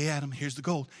Adam, like, hey, Adam, here's the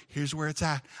gold. Here's where it's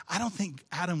at. I don't think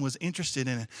Adam was interested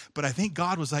in it. But I think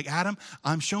God was like, Adam,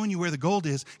 I'm showing you where the gold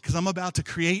is because I'm about to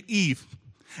create Eve.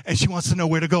 And she wants to know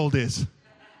where the gold is.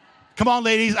 Come on,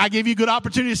 ladies. I gave you a good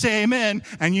opportunity to say amen,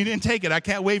 and you didn't take it. I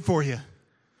can't wait for you.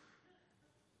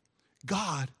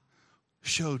 God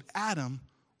showed Adam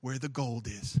where the gold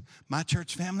is. My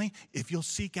church family, if you'll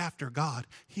seek after God,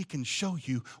 He can show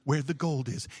you where the gold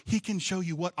is. He can show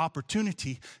you what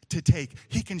opportunity to take.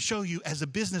 He can show you as a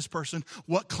business person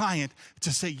what client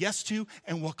to say yes to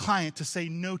and what client to say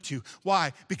no to.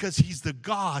 Why? Because He's the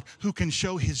God who can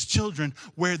show His children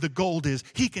where the gold is.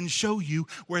 He can show you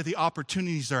where the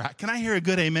opportunities are at. Can I hear a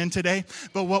good amen today?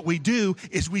 But what we do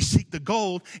is we seek the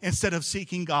gold instead of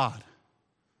seeking God.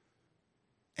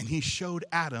 And He showed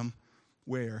Adam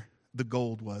where the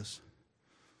gold was.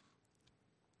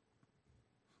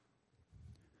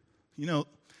 You know,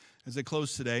 as I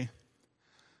close today,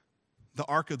 the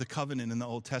Ark of the Covenant in the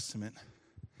Old Testament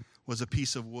was a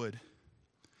piece of wood.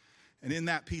 And in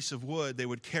that piece of wood, they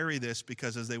would carry this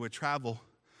because as they would travel,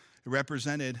 it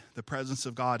represented the presence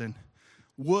of God. And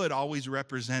wood always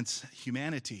represents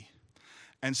humanity.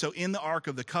 And so in the Ark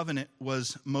of the Covenant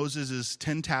was Moses'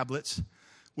 10 tablets,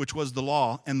 which was the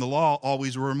law, and the law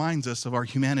always reminds us of our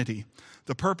humanity.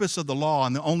 The purpose of the law,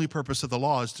 and the only purpose of the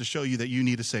law, is to show you that you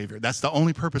need a Savior. That's the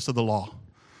only purpose of the law.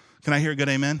 Can I hear a good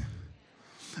amen?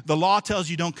 The law tells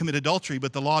you don't commit adultery,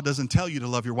 but the law doesn't tell you to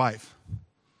love your wife.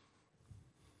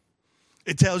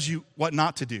 It tells you what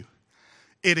not to do.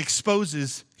 It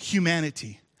exposes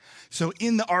humanity. So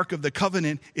in the Ark of the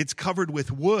Covenant, it's covered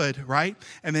with wood, right?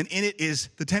 And then in it is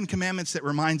the 10 Commandments that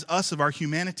reminds us of our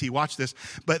humanity. Watch this.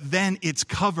 But then it's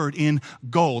covered in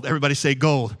gold. Everybody say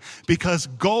gold. Because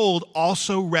gold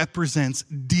also represents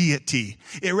deity.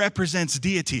 It represents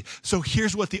deity. So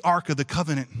here's what the Ark of the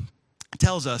Covenant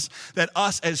tells us, that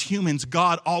us as humans,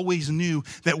 God always knew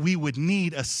that we would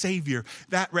need a Savior.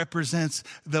 That represents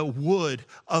the wood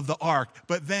of the ark.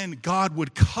 But then God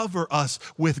would cover us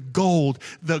with gold,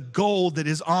 the gold that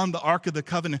is on the Ark of the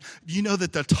Covenant. Do you know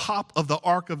that the top of the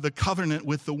Ark of the Covenant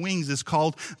with the wings is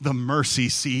called the mercy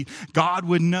seat? God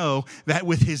would know that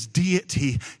with His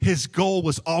deity, His goal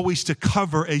was always to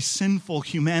cover a sinful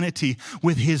humanity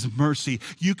with His mercy.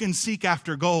 You can seek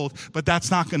after gold, but that's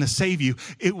not going to save you.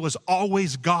 It was always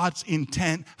God's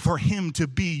intent for Him to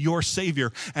be your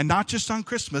Savior. And not just on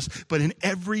Christmas, but in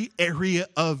every area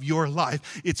of your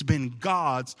life. It's been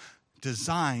God's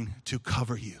design to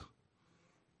cover you.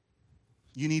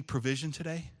 You need provision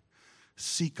today?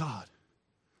 Seek God.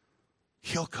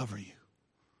 He'll cover you.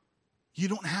 You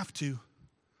don't have to.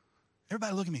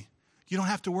 Everybody look at me. You don't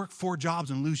have to work 4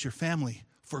 jobs and lose your family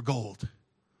for gold.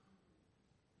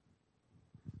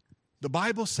 The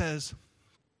Bible says,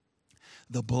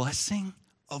 the blessing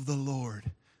of the Lord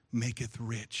maketh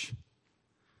rich,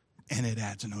 and it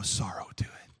adds no sorrow to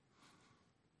it.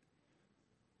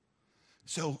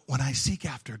 So when I seek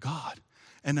after God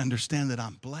and understand that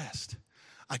I'm blessed,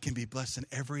 I can be blessed in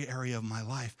every area of my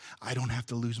life. I don't have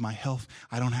to lose my health.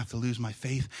 I don't have to lose my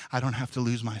faith. I don't have to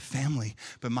lose my family.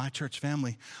 But my church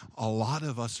family, a lot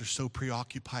of us are so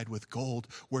preoccupied with gold,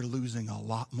 we're losing a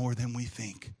lot more than we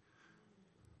think.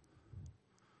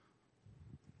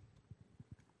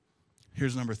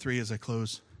 Here's number 3 as I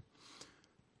close.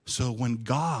 So when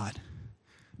God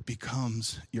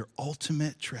becomes your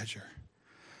ultimate treasure,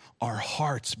 our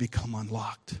hearts become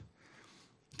unlocked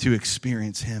to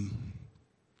experience him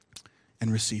and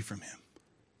receive from him.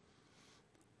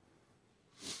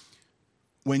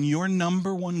 When your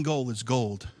number one goal is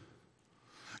gold,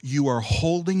 you are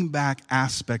holding back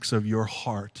aspects of your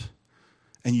heart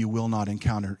and you will not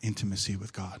encounter intimacy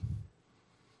with God.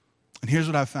 And here's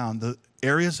what I found. The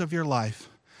areas of your life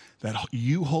that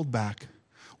you hold back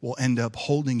will end up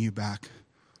holding you back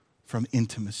from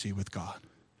intimacy with God.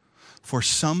 For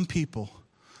some people,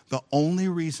 the only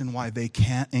reason why they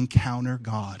can't encounter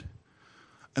God,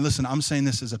 and listen, I'm saying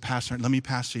this as a pastor. Let me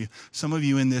pastor you. Some of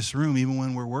you in this room, even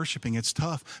when we're worshiping, it's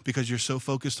tough because you're so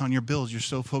focused on your bills. You're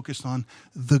so focused on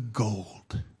the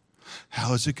gold.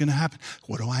 How is it going to happen?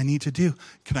 What do I need to do?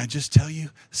 Can I just tell you?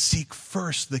 Seek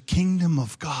first the kingdom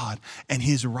of God and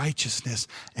his righteousness,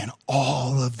 and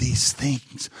all of these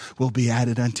things will be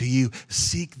added unto you.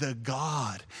 Seek the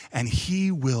God, and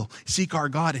he will seek our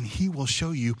God, and he will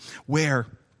show you where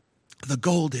the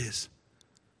gold is.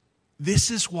 This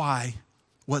is why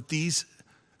what these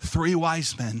three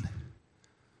wise men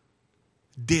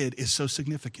did is so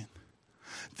significant.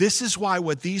 This is why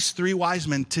what these three wise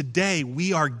men today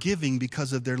we are giving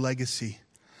because of their legacy.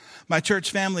 My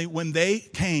church family, when they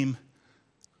came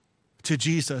to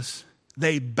Jesus,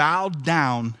 they bowed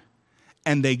down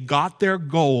and they got their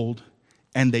gold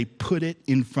and they put it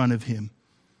in front of him.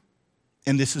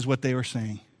 And this is what they were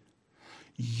saying.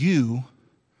 You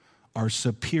are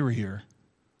superior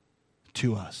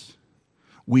to us.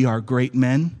 We are great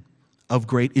men of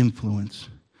great influence,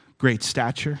 great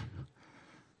stature,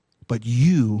 but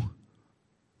you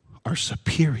are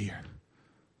superior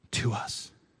to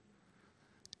us.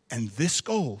 And this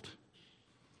gold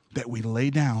that we lay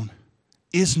down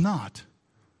is not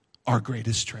our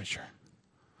greatest treasure.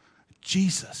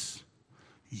 Jesus,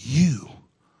 you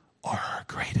are our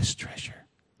greatest treasure.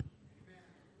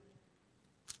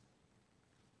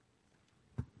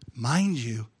 Mind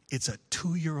you, it's a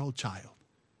 2-year-old child.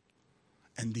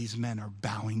 And these men are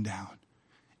bowing down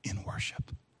in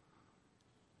worship,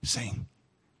 saying,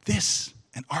 this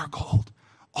and our gold,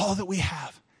 all that we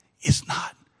have, is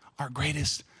not our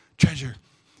greatest treasure.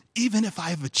 Even if I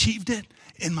have achieved it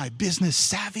in my business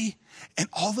savvy and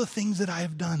all the things that I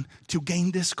have done to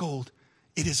gain this gold,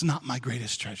 it is not my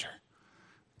greatest treasure.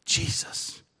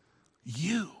 Jesus,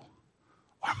 you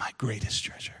are my greatest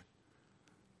treasure.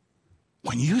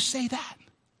 When you say that,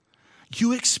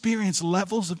 you experience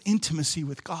levels of intimacy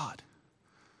with God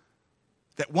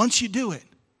that once you do it,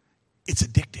 it's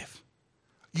addictive.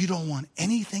 You don't want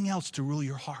anything else to rule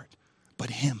your heart but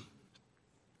him.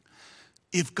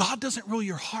 If God doesn't rule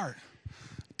your heart,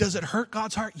 does it hurt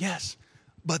God's heart? Yes.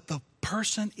 But the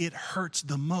person it hurts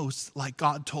the most, like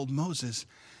God told Moses,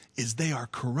 is they are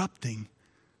corrupting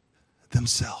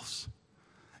themselves.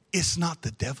 It's not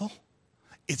the devil.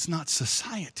 It's not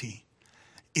society.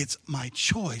 It's my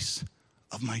choice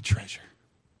of my treasure.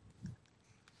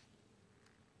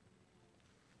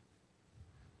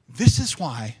 This is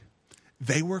why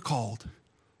they were called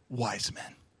wise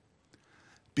men,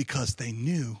 because they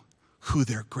knew who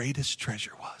their greatest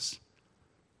treasure was.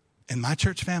 In my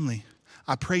church family,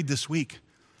 I prayed this week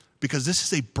because this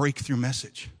is a breakthrough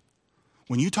message.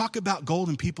 When you talk about gold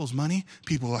and people's money,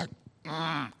 people are like,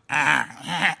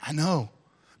 I know,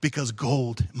 because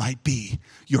gold might be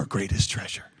your greatest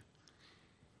treasure.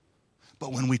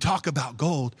 But when we talk about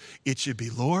gold, it should be,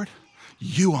 Lord,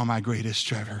 you are my greatest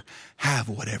treasure. Have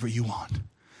whatever you want,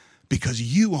 because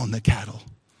you own the cattle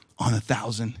on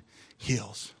 1,000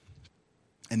 hills.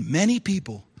 And many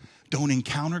people don't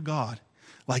encounter God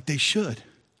like they should,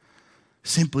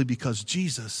 simply because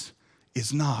Jesus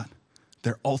is not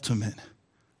their ultimate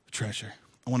treasure.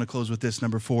 I want to close with this,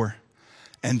 number 4.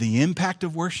 And the impact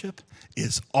of worship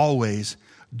is always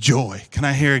joy. Can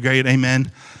I hear a great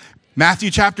amen?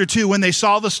 Matthew chapter 2, when they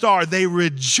saw the star, they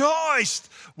rejoiced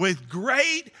with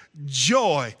great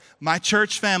joy. My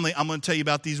church family, I'm going to tell you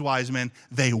about these wise men.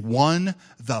 They won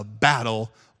the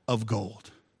battle of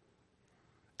gold.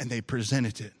 And they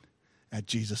presented it at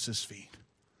Jesus' feet.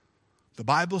 The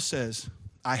Bible says,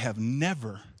 I have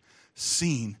never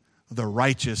seen the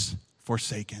righteous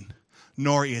forsaken,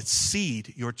 nor its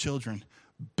seed, your children,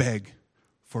 beg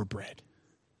for bread.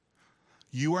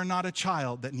 You are not a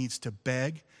child that needs to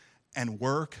beg and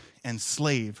work and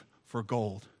slave for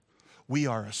gold. We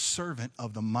are a servant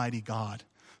of the mighty God,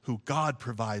 who God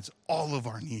provides all of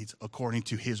our needs according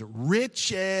to his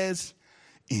riches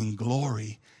in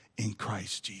glory in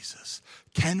Christ Jesus.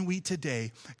 Can we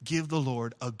today give the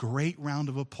Lord a great round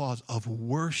of applause of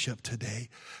worship today,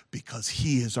 because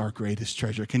he is our greatest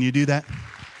treasure? Can you do that?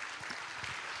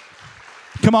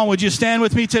 Come on, would you stand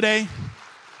with me today?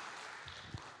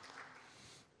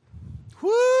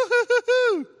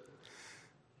 Woo-hoo-hoo-hoo.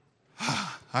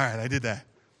 All right, I did that.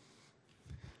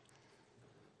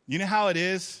 You know how it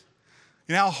is?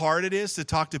 You know how hard it is to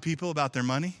talk to people about their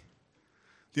money?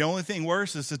 The only thing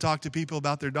worse is to talk to people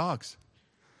about their dogs.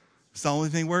 It's the only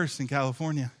thing worse in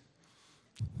California.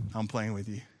 I'm playing with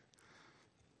you.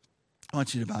 I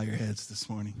want you to bow your heads this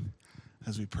morning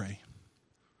as we pray.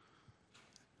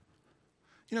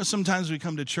 You know, sometimes we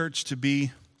come to church to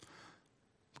be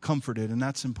comforted, and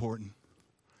that's important.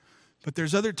 But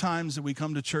there's other times that we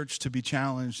come to church to be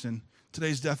challenged, and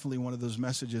today's definitely one of those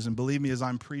messages. And believe me, as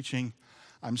I'm preaching,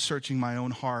 I'm searching my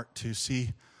own heart to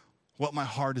see what my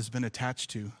heart has been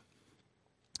attached to.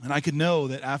 And I could know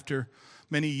that after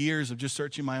many years of just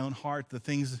searching my own heart, the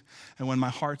things, and when my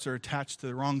hearts are attached to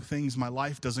the wrong things, my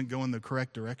life doesn't go in the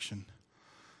correct direction.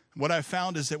 What I've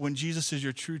found is that when Jesus is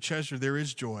your true treasure, there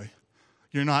is joy.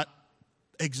 You're not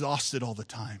exhausted all the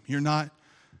time. You're not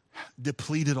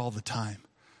depleted all the time.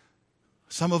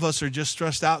 Some of us are just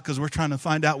stressed out because we're trying to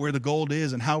find out where the gold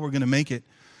is and how we're going to make it.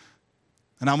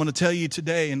 And I'm going to tell you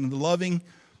today, in the loving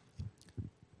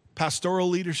pastoral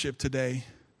leadership today,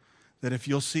 that if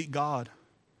you'll seek God,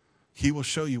 He will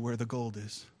show you where the gold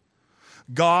is.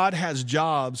 God has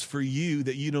jobs for you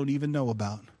that you don't even know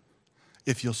about.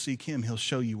 If you'll seek Him, He'll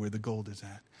show you where the gold is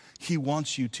at. He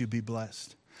wants you to be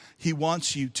blessed. He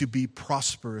wants you to be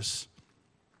prosperous.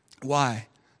 Why?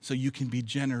 So you can be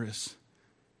generous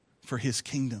for His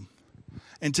kingdom.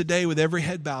 And today, with every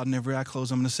head bowed and every eye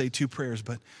closed, I'm going to say two prayers.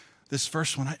 But this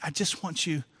first one, I just want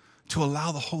you to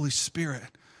allow the Holy Spirit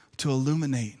to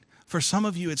illuminate. For some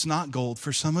of you, it's not gold.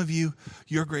 For some of you,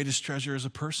 your greatest treasure is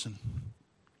a person.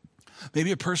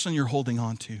 Maybe a person you're holding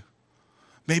on to.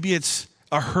 Maybe it's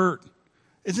a hurt.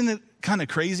 Isn't it kind of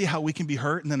crazy how we can be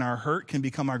hurt and then our hurt can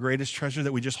become our greatest treasure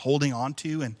that we're just holding on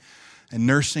to and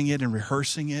nursing it and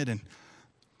rehearsing it.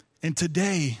 And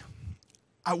today,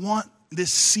 I want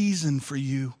this season for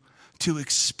you to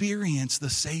experience the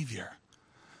Savior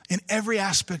in every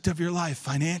aspect of your life,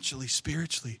 financially,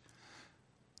 spiritually.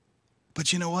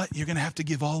 But you know what? You're going to have to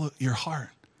give all of your heart.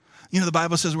 You know, the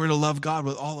Bible says we're to love God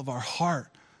with all of our heart,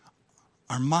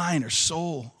 our mind, our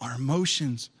soul, our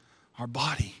emotions, our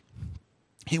body.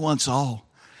 He wants all.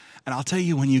 And I'll tell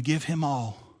you, when you give Him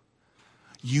all,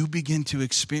 you begin to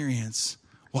experience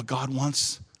what God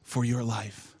wants for your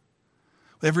life.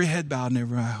 With every head bowed and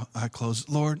every eye closed.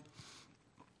 Lord,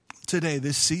 today,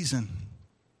 this season,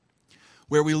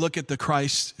 where we look at the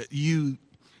Christ, you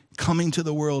coming to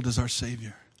the world as our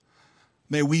Savior,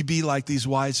 may we be like these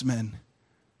wise men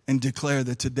and declare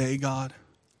that today, God,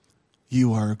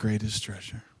 you are our greatest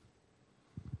treasure.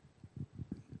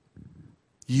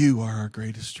 You are our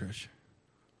greatest treasure.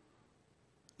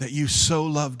 That you so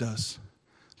loved us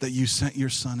that you sent your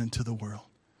Son into the world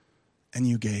and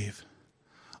you gave.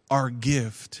 Our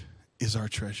gift is our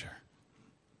treasure.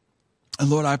 And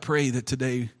Lord, I pray that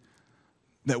today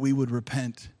that we would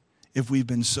repent if we've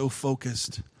been so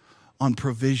focused on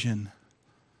provision,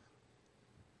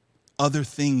 other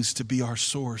things to be our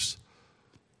source,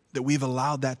 that we've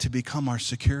allowed that to become our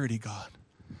security, God.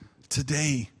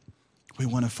 Today, we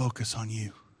want to focus on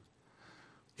you.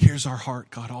 Here's our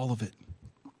heart, God, all of it.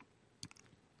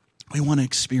 We want to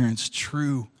experience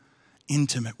true,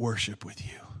 intimate worship with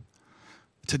you.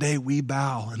 Today we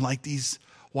bow, and like these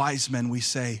wise men, we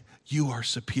say, you are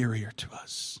superior to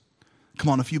us. Come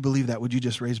on, if you believe that, would you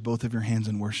just raise both of your hands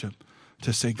in worship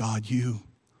to say, God, you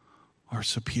are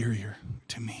superior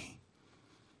to me.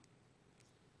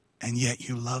 And yet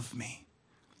you love me,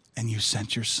 and you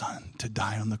sent your Son to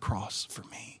die on the cross for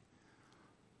me.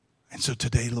 And so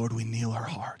today, Lord, we kneel our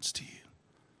hearts to you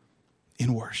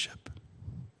in worship.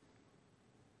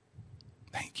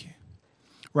 Thank you.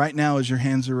 Right now, as your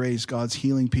hands are raised, God's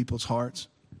healing people's hearts.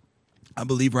 I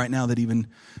believe right now that even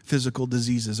physical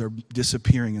diseases are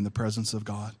disappearing in the presence of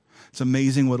God. It's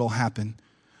amazing what will happen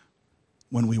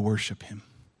when we worship Him,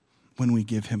 when we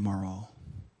give Him our all.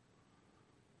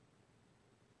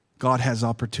 God has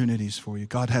opportunities for you.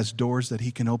 God has doors that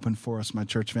He can open for us, my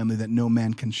church family, that no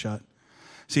man can shut.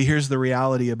 See, here's the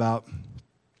reality about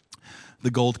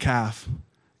the gold calf.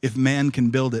 If man can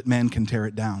build it, man can tear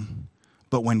it down.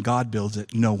 But when God builds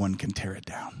it, no one can tear it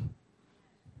down.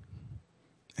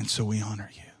 And so we honor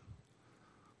you.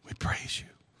 We praise you.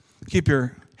 Keep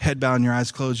your head bowed and your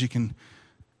eyes closed. You can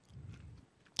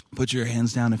put your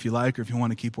hands down if you like, or if you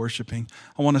want to keep worshiping.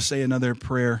 I want to say another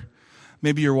prayer.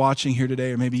 Maybe you're watching here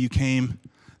today, or maybe you came.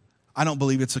 I don't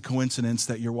believe it's a coincidence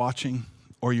that you're watching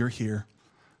or you're here.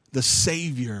 The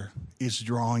Savior is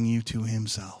drawing you to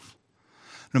Himself.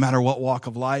 No matter what walk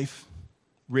of life,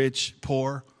 rich,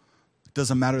 poor,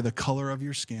 Doesn't matter the color of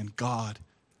your skin. God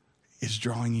is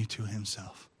drawing you to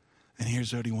himself. And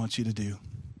here's what he wants you to do.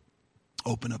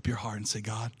 Open up your heart and say,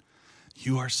 God,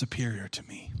 you are superior to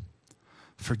me.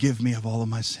 Forgive me of all of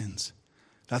my sins.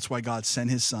 That's why God sent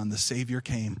his son. The Savior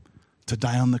came to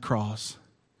die on the cross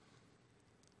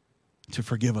to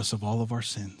forgive us of all of our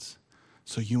sins.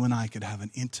 So you and I could have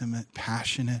an intimate,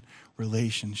 passionate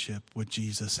relationship with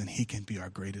Jesus, and he can be our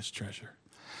greatest treasure.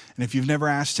 And if you've never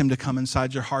asked him to come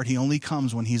inside your heart, he only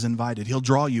comes when he's invited. He'll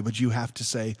draw you, but you have to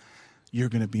say, you're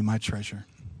going to be my treasure.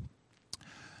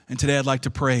 And today I'd like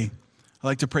to pray. I'd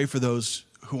like to pray for those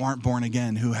who aren't born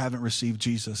again, who haven't received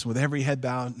Jesus, with every head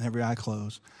bowed and every eye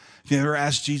closed. If you ever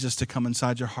asked Jesus to come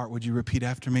inside your heart, would you repeat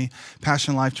after me?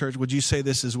 Passion Life Church, would you say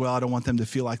this as well? I don't want them to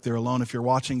feel like they're alone. If you're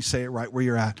watching, say it right where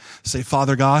you're at. Say,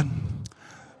 Father God,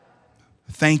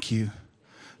 thank you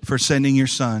for sending your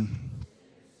son,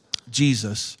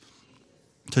 Jesus,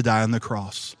 to die on the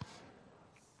cross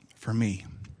for me.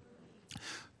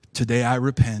 Today I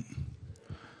repent.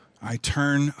 I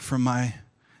turn from my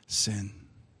sin,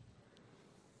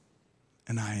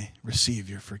 and I receive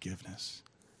your forgiveness.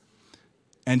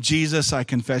 And Jesus, I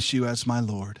confess you as my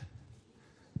Lord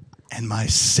and my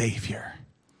Savior.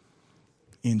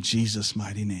 In Jesus'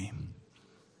 mighty name.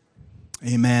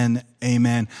 Amen.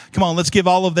 Amen. Come on, let's give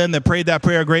all of them that prayed that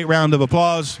prayer a great round of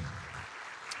applause.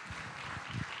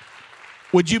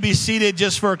 Would you be seated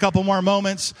just for a couple more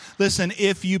moments? Listen,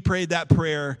 if you prayed that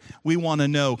prayer, we want to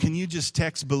know. Can you just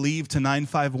text BELIEVE to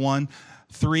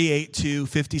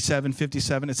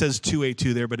 951-382-5757? It says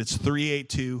 282 there, but it's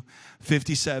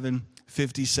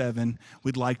 382-5757.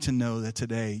 We'd like to know that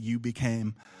today you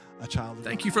became a child of God.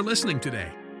 Thank you for listening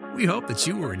today. We hope that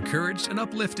you were encouraged and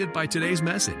uplifted by today's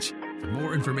message. For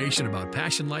more information about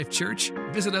Passion Life Church,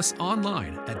 visit us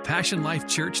online at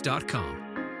passionlifechurch.com.